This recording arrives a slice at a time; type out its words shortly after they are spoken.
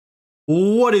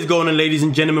What is going on, ladies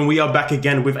and gentlemen? We are back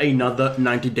again with another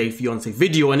 90-day fiancé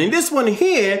video, and in this one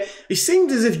here, it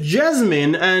seems as if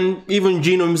Jasmine and even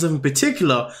Gino himself in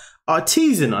particular are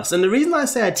teasing us. And the reason I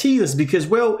say I tease is because,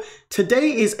 well,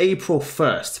 today is April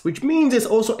 1st, which means it's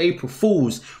also April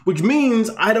Fool's, which means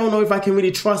I don't know if I can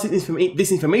really trust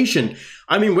this information.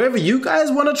 I mean, whether you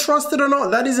guys want to trust it or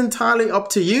not, that is entirely up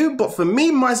to you. But for me,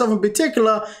 myself in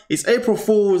particular, it's April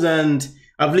Fool's, and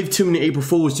I've lived too many April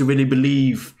Fools to really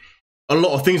believe a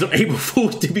lot of things on April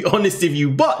Fool's, to be honest with you.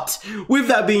 But with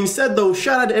that being said, though,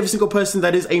 shout out to every single person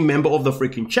that is a member of the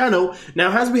freaking channel.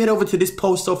 Now, as we head over to this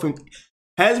post itself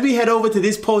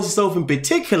in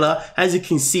particular, as you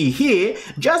can see here,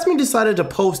 Jasmine decided to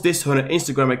post this on her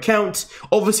Instagram account,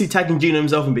 obviously tagging Gino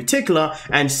himself in particular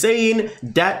and saying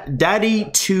that daddy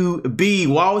to be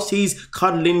whilst he's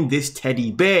cuddling this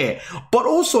teddy bear. But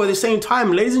also at the same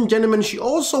time, ladies and gentlemen, she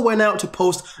also went out to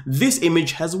post this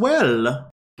image as well.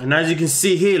 And as you can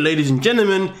see here, ladies and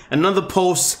gentlemen, another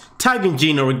post tagging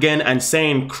Gino again and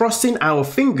saying, crossing our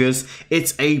fingers,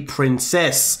 it's a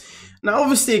princess. Now,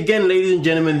 obviously, again, ladies and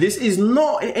gentlemen, this is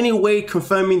not in any way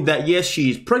confirming that, yes,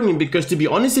 she is pregnant, because to be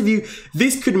honest with you,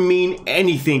 this could mean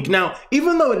anything. Now,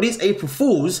 even though it is April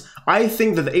Fool's, I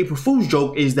think that the April Fool's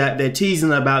joke is that they're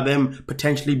teasing about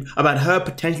her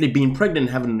potentially being pregnant and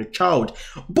having a child.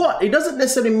 But it doesn't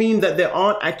necessarily mean that they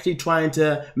aren't actually trying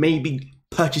to maybe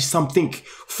purchase something.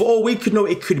 For all we could know,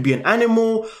 it could be an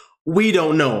animal. We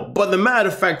don't know. But the matter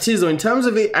of fact is, though, in terms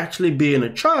of it actually being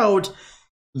a child,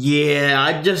 yeah,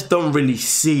 I just don't really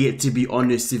see it, to be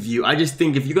honest with you. I just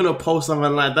think if you're going to post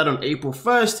something like that on April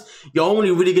 1st, you're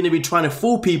only really going to be trying to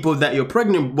fool people that you're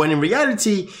pregnant, when in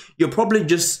reality, you're probably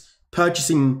just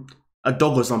purchasing a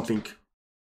dog or something.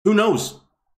 Who knows?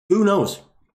 Who knows?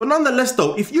 But nonetheless,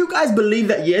 though, if you guys believe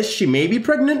that, yes, she may be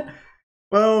pregnant,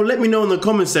 well, let me know in the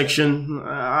comment section.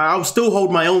 I'll still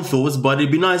hold my own thoughts, but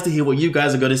it'd be nice to hear what you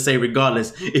guys are going to say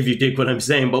regardless, if you dig what I'm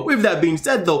saying. But with that being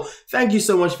said, though, thank you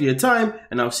so much for your time,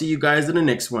 and I'll see you guys in the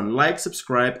next one. Like,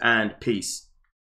 subscribe, and peace.